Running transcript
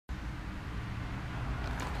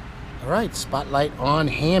Alright, spotlight on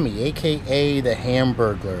Hammy, aka the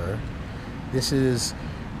Hamburglar. This is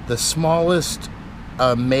the smallest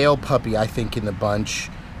male puppy, I think, in the bunch.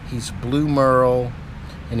 He's blue Merle,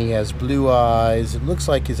 and he has blue eyes. It looks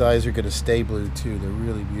like his eyes are going to stay blue, too. They're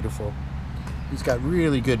really beautiful. He's got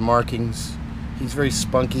really good markings. He's very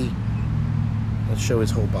spunky. Let's show his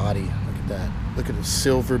whole body. Look at that. Look at his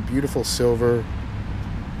silver, beautiful silver,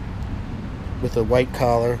 with a white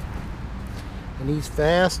collar. And he's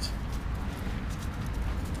fast.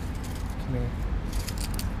 Come here.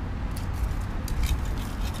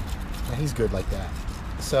 Yeah, he's good like that.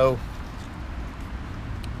 So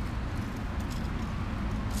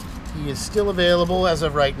he is still available as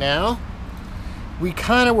of right now. We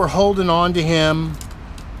kind of were holding on to him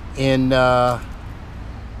in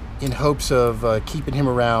hopes of keeping him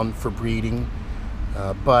around for breeding,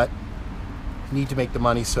 but need to make the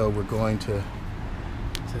money, so we're going to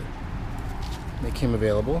make him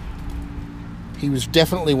available. He was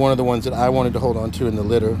definitely one of the ones that I wanted to hold on to in the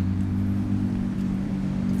litter,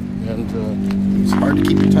 and it was hard to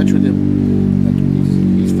keep in touch with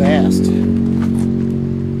him. He's fast.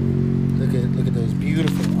 Look at those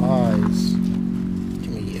beautiful eyes.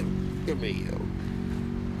 Give me you. Give me you.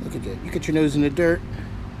 Look at that. You get your nose in the dirt.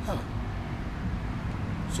 Oh.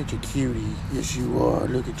 Such a cutie. Yes, you are.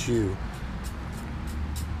 Look at you.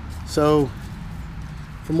 So,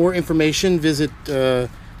 for more information, visit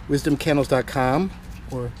wisdomkennels.com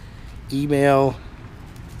or email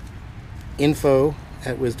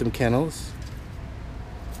info@wisdomkennels.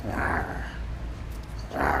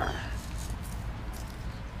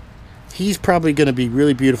 He's probably going to be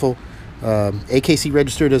really beautiful. AKC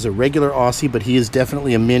registered as a regular Aussie, but he is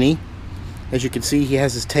definitely a mini. As you can see, he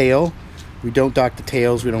has his tail. We don't dock the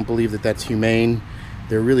tails. We don't believe that that's humane.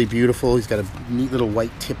 They're really beautiful. He's got a neat little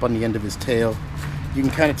white tip on the end of his tail. You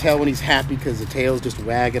can kind of tell when he's happy because the tail's just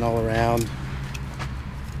wagging all around.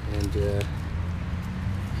 And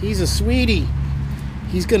he's a sweetie.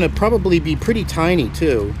 He's going to probably be pretty tiny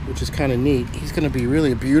too, which is kind of neat. He's going to be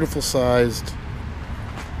really a beautiful sized.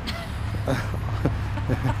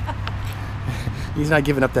 He's not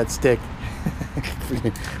giving up that stick.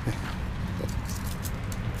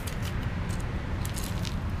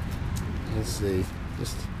 Let's see.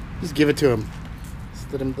 Just give it to him.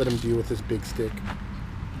 Just let him deal with this big stick.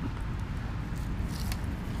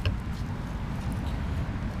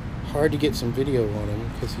 Hard to get some video on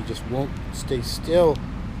him because he just won't stay still.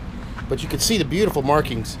 But you can see the beautiful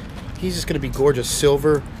markings. He's just going to be gorgeous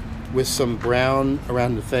silver with some brown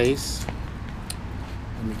around the face.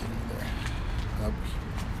 Let me get him there.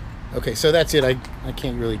 Okay, so that's it. I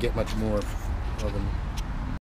can't really get much more of him.